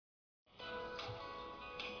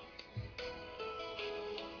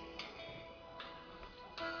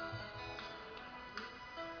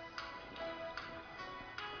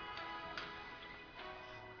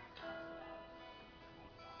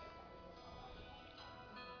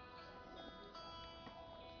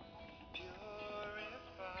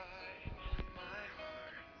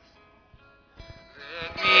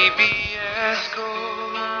be as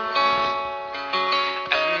gold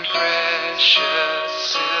and precious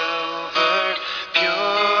silver.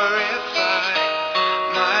 Purify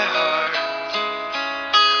my heart.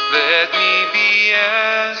 Let me be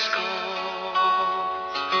as gold,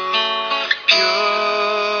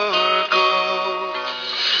 pure gold,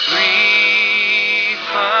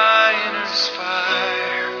 refiner's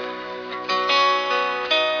fire.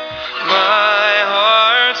 My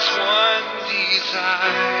heart's one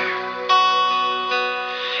desire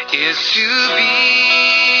is to be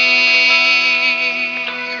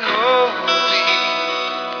holy,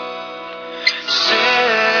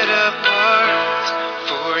 set apart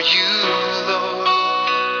for you, Lord.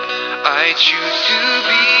 I choose to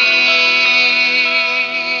be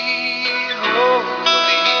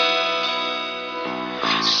holy,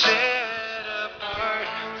 set apart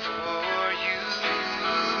for you,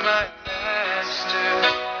 my Master,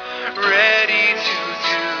 ready to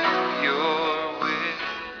do your will.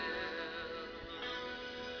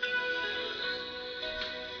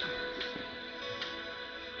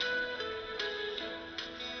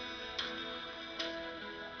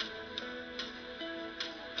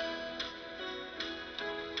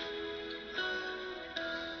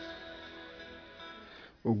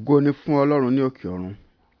 Ògo ni fún Ọlọ́run ní òkè ọ̀run.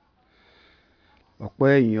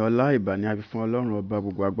 Ọpẹ́ ìyìn ọlá ìbà ni a fi fún Ọlọ́run ọba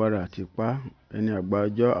gbogbo agbára àti ipá, ẹni àgbà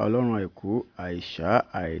ọjọ́, Ọlọ́run àìkú àìsà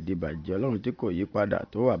àìdìbàjẹ́, Ọlọ́run tí kò yí padà,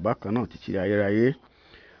 tó wà bákan náà títí ayérayé,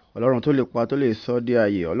 Ọlọ́run tó lè pa tó lè sọ dé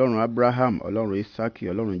ayé, Ọlọ́run Abraham, Ọlọ́run Isaki,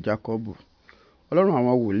 Ọlọ́run Jákọ́bù, Ọlọ́run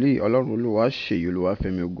àwọn wòlíì, Ọlọ́run Olúwaṣèyí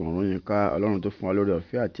Olúwafẹ́mi ogun ọ̀run yínká, Ọlọ́run tó fún wa lórí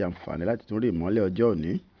ọ̀fẹ́ àti àǹfààní láti tún rí ìmọ́lẹ̀ ọjọ́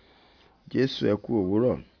òní. Jésù ẹ kú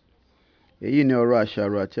òwúrọ̀. Èyí ni ọ̀rọ̀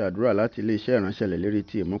àṣàrò àti àdúrà láti ilé-iṣẹ́ ìránṣẹ́ ìlérí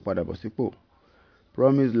ti ìmúpadàbọ̀sípò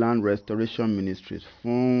Promise Land Restoration Ministries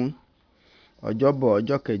fún ọjọ́bọ̀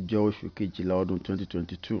ọjọ́ kẹjọ oṣù kejìlá ọdún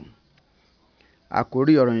 2022.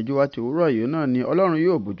 Àkórí ọ̀rọ̀ ìyànjú wa ti òwúrọ̀ yìí náà ni Ọlọ́run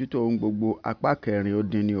yóò bójútó ohun gbogbo apá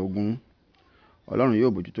 4-dín-ní-ogún. Ọlọ́run yóò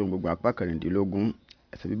bójútó ohun gbogbo apá 4-dín-ní-ogún.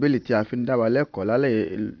 Ẹsẹ̀ bíbélì tí a fi ń dá wa lẹ́kọ̀ọ́ lálẹ́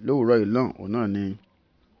lówùúrọ̀ yìí náà ni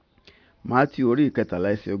Mátíù orí 13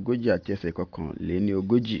 ẹsẹ̀ 40 àti ẹsẹ̀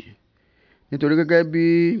 41. Nítorí gẹ́gẹ́ bí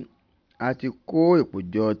a ti kó èpò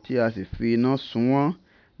jọ tí a sì fi iná sun wọ́n,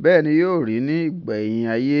 bẹ́ẹ̀ ni yóò rí ní ìgbẹ̀yìn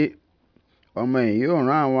ayé. Ọmọ ẹ̀yìn yóò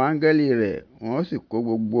rán àwọn áńgẹ́lì rẹ̀, wọ́n sì kó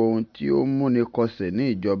gbogbo ohun tí ó múni kọsẹ̀ ní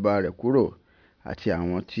ìjọba rẹ̀ kúrò, àti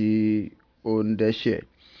àwọn tí ó ń dẹ́ṣẹ̀.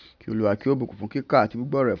 Kí Olúwa kí ó bùkún fún kíkà àti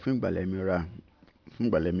gbígbọ́ rẹ̀ fún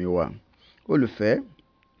ìgbàlẹ̀mí wa. Olùfẹ́,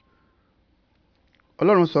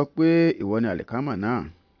 Ọlọ́run sọ pé ìwọ ni àlìkámà náà,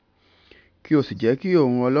 kí o sì jẹ́ kí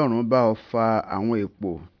ohùn Ọlọ́run bá ọ fa àwọn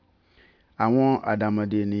èpò, àwọn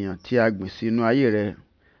àdàmọ̀dì ènìyàn tí a gbìn sínú ayé rẹ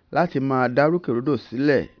láti máa dá rúkèrúdò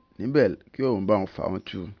sílẹ̀ níbẹ̀, kí òun bá wọn fà wọ́n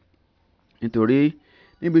tu. Nítorí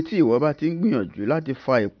níbi tí ìwọ bá ti ń gbìyànjú láti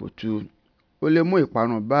fa èpò tu, ó lè mú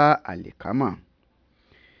ìparun bá àlìkámà.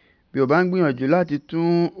 Bí o bá ń gbìyànjú láti tún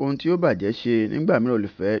ohun tí ó bàjẹ́ ṣe, nígbà mìíràn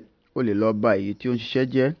olùfẹ́, ó lè lọ ba èyí tí ó ń ṣiṣẹ́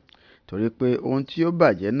jẹ́, torí pé ohun tí ó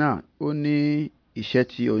bàjẹ́ náà ó ní iṣẹ́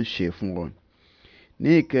tí ó ń ṣe fún ọ. Ní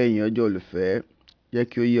ìkẹyìn ọjọ́ olùfẹ́, jẹ́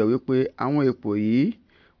kí ó yé ọ wípé àwọn èpò yìí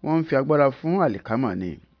wọ́n ń fi agbára fún àlìkámà ni,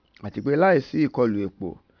 àti pé láìsí ìkọlù èpò,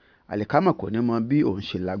 àlìkámà kò ní mọ bí òun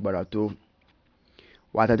ṣe lágbára tó.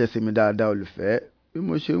 Wá tẹ́tí sí mi dáadáa olùfẹ́, bí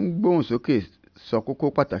mo ṣe ń gbóhùn sókè sọ kókó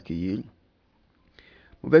pàtàkì yìí.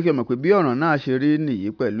 Mo fẹ́ kí o mọ̀ pé bí ọ̀ràn náà ṣe rí nìyí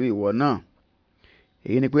pẹ̀lú ìwọ náà.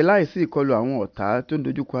 Èyí ni pé láìsí ìkọlù àwọn ọ̀tá tó ń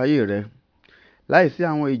dojúkọ ayé rẹ, láìsí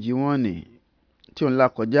àwọn ìjì wọn nì tí ó ń là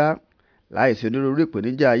kọjá, láìsí onírúurú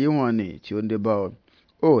ìpèníjà ayé wọn nì tí ó ń dé bá ọ,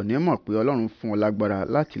 ò ní mọ̀ pé Ọlọ́run fún ọ lágbára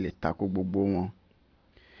láti lè tako gbogbo wọn.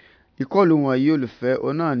 Ìkọlù wọn yìí olùfẹ́,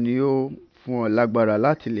 òun náà ni ó fún ọ lágbára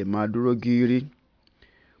láti lè máa dúró gírí.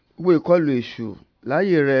 Gbogbo ìkọlù èṣù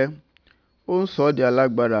láyé rẹ ó ń sọ ọ́ di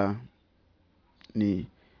alágbára ni.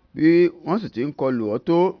 Bí wọ́n sì ti ń kọlù ọ́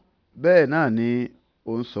tó, bẹ́ẹ̀ náà ni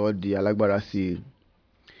ó ń sọ ọ́ di alágbára sí i.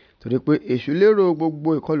 Torí pé èṣù lérò gbogbo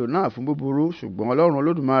ìkọlù náà fún búburú, ṣùgbọ́n Ọlọ́run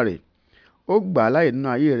Olódùmarè ó gbà á láàyè nínú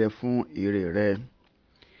ayé rẹ fún ire rẹ.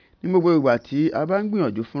 Ní gbogbo ìgbà tí o bá ń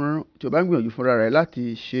gbìyànjú fúnra rẹ láti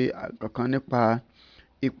ṣe kankan nípa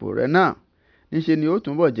ipò rẹ náà, níṣe ni ó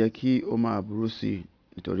túnbọ̀ jẹ́ kí ó máa burú sí i,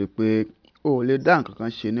 nítorí pé o ò lè dá nǹkan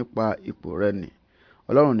kan ṣe nípa ipò rẹ nì.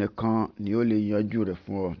 Ọlọ́run nìkan ni ó lè yanjú rẹ̀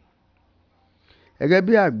fún ọ. Gẹ́gẹ́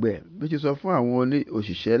bí àgbẹ̀ bí ó ti sọ fún àwọn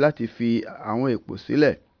òṣìṣẹ́ láti fi àwọn èpò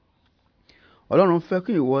sílẹ̀, Ọlọ́run fẹ́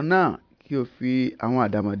kí ìwọ náà kí o fi àwọn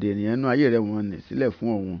àdàmọ̀dì ènìyàn nínú ayé rẹ wọ̀n nì sílẹ̀ fún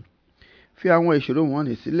òun. Fi àwọn ìṣòro wọ̀n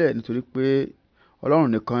nì sílẹ̀, nítorí pé Ọlọ́run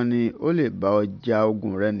nìkan ni ó lè bá ọ ja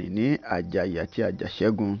ogun rẹ nì ní àjàyè àti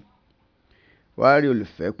àjàṣẹ́gun. Wá rí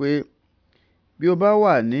olùfẹ́ pé Bí o bá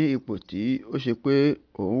wà ní ipò tí ó ṣe pé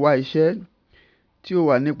ò ń wá iṣẹ́, tí o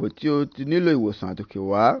wà ní ipò tí o ti nílò ìwòsàn àtòkè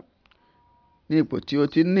wá, ní ipò tí o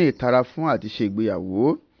ti ní ìtara fún àti ṣe ìgbéyàwó,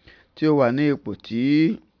 tí o wà ní ipò tí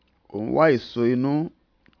ò ń wá èso inú,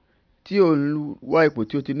 tí o ń wá ipò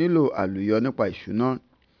tí o ti nílò àlùyọ nípa ìṣúná,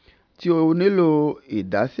 tí o nílò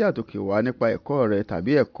ìdásí àtòkè wá nípa ẹ̀kọ́ rẹ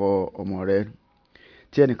tàbí ẹ̀kọ́ ọmọ rẹ,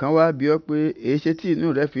 tí ẹnìkan wá bi ọ́ pé èéṣe tí inú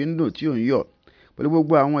rẹ fi ń dùn tí ò ń yọ̀ pẹ̀lú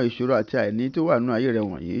gbogbo àwọn ìṣòro àti àìní tó wà nínú ayé rẹ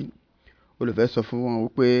wọ̀nyí, olùfẹ́ sọ fún wọn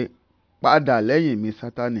wípé padà lẹ́yìn mi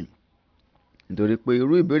Sátánì, nítorí pé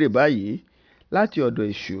irú ìbéèrè báyìí láti ọ̀dọ̀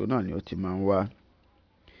èṣù náà ni ó ti máa ń wá.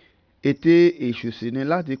 Ète èṣù sì ni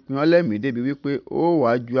láti pin ọ́ lẹ́mìí débi wípé ó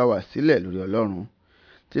wàá ju àwà sílẹ̀ lórí Ọlọ́run,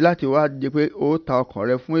 tí láti wá jẹ́ pé ó ta ọkàn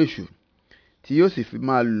rẹ fún èṣù, tí yóò sì fi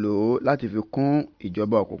máa lò ó láti fi kún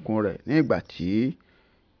ìjọba òkùnkùn rẹ̀ ní ìgbà tí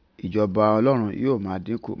ìjọba Ọlọ́run yóò máa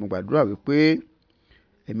dínkù. Mo gbàdúrà wípé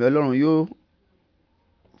ẹ̀mí Ọlọ́run yóò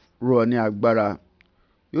rọ̀ ọ́ ní agbára,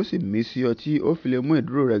 yóò sì mí sí ọ tí ó fi lè mú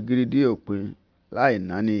ìdúró rẹ gírí dé òpin láì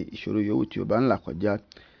náání ìṣòro yòówù tí o bá ń là kọjá.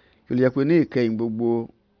 Kí ó lè jẹ́ pé ní ìkẹyìn gbogbo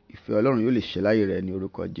ìfẹ́ Ọlọ́run yóò lè ṣẹ láyé rẹ ní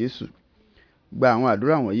orúkọ Jésù. Gba àwọn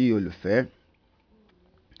àdúrà wọ̀nyí olùfẹ́.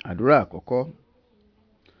 Àdúrà àkọ́kọ́.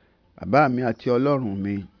 Bàbá mi àti Ọlọ́run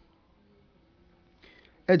mi,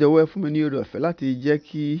 ẹ jọ̀wọ́ ẹ fún mi ní oore ọ̀fẹ́ láti jẹ́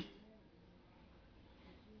kí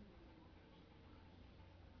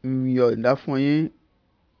n yọ̀ǹda fún yín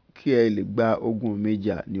kí ẹ lè gba ogun mi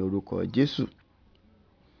jà ní orúkọ Jésù.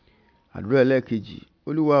 Àdúrà ẹlẹ́ẹ̀kejì.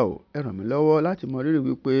 Olúwa o, ẹ ràn mí lọ́wọ́ láti mọ rírì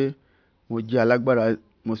wípé mo jẹ́ alágbára,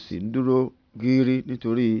 mo sì ń dúró gírí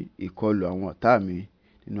nítorí ìkọlù àwọn ọ̀tá mi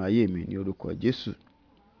nínú ayé mi ní orúkọ Jésù.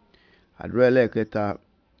 Àdúrà ẹlẹ́ẹ̀kẹta.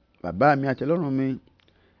 Bàbá mi àti Ọlọ́run mi,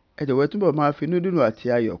 ẹ jọ̀wọ́ ẹ túbọ̀ máa fi inú dídùn àti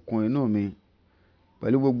ayọ̀ kún inú mi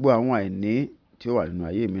pẹ̀lú gbogbo àwọn àìní tí ó wà nínú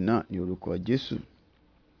ayé mi náà ní orúkọ Jésù.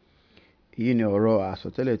 Èyí ni ọ̀rọ̀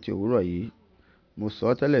àsọtẹ́lẹ̀ tí òwúrọ̀ yìí. Mo sọ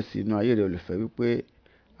ọ́ tẹ́lẹ̀ sí inú ayé rẹ olùfẹ́ wípé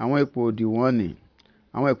àwọn ipò òdì wọ̀nnì,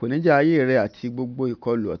 àwọn ìpèníjà ayé rẹ àti gbogbo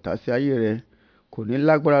ìkọlù ọ̀tá sí ayé rẹ kò ní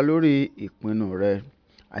lágbára lórí ìpinnu rẹ,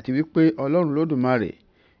 àti wípé Ọlọ́run Olódùmarè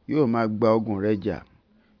yóò máa gba ogun rẹ jà,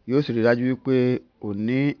 yóò sì rí dájú wípé o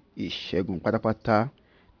ní ìṣẹ́gun pátápátá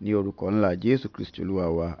ní orúkọ ńlá Jésù Kristi Olúwa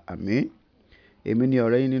wa. Àmín. Èmi ni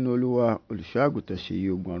ọ̀rẹ́ yín nínú Olúwa, olùṣọ́ àgùntàn Ṣèyí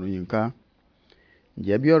Ogun Ọ̀rúnyìnká.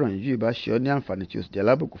 Ǹjẹ́ bí ọ̀rọ̀ yìí bá ṣe ọ́ ní àǹfààní tí o sì jẹ́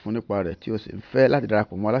alábùkún fún nípa rẹ̀, tí o sì ń fẹ́ láti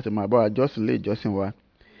darapọ̀ mọ́ láti máa bá wa jọ́sìn ilé ìjọsìn wa,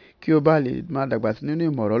 kí o bá lè máa dàgbà sí nínú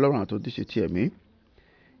ìmọ̀ ọ̀rọ̀ Ọlọ́run àti ojúṣe ti ẹ̀mí.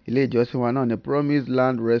 Ilé ìjọsìn wa náà ni Promise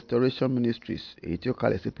Land Restoration Ministries, èyí tí ó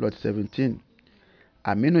kalẹ̀ sí plot 17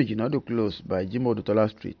 Aminu Jinadu Close by Jimoh Odutola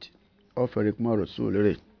Street, off Eric Moore Road,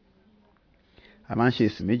 Surulere. A máa ń ṣe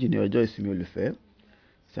ìsìn méjì ní ọjọ́ ìsinmi olùfẹ́.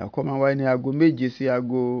 Ìsìn àkọ́kọ́ máa ń wáyé ní aago 7 sí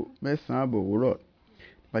aago 9 àbọ̀ òwúrọ̀.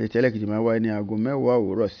 Ìpàdé ẹlẹ́ẹ̀kejì máa ń wáyé ní aago 10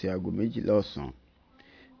 òwúrọ̀ sí aago 12 ọ̀sán.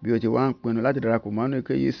 Bí o ti wá ń pinnu láti darapọ̀ mọ́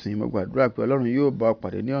èyíkéyìí ìsìn, mo gbàdúrà pé Ọlọ́run yóò bá ọ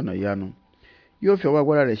pàdé ní ọ̀nà ìyanu. Yóò fi ọwọ́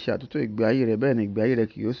agbára rẹ̀ ṣe àtúntò ìgbé ayé rẹ, bẹ́ẹ̀ ni ìgbé ayé rẹ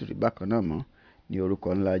kì yóò sì rí bákan náà mọ́ ní orúkọ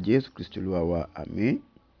ńlá Jésù Kristi Olúwa wa. Àmín.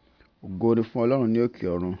 Ògo ni fún Ọlọ́run ní òkè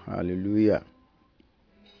ọ̀run. Hallelujah.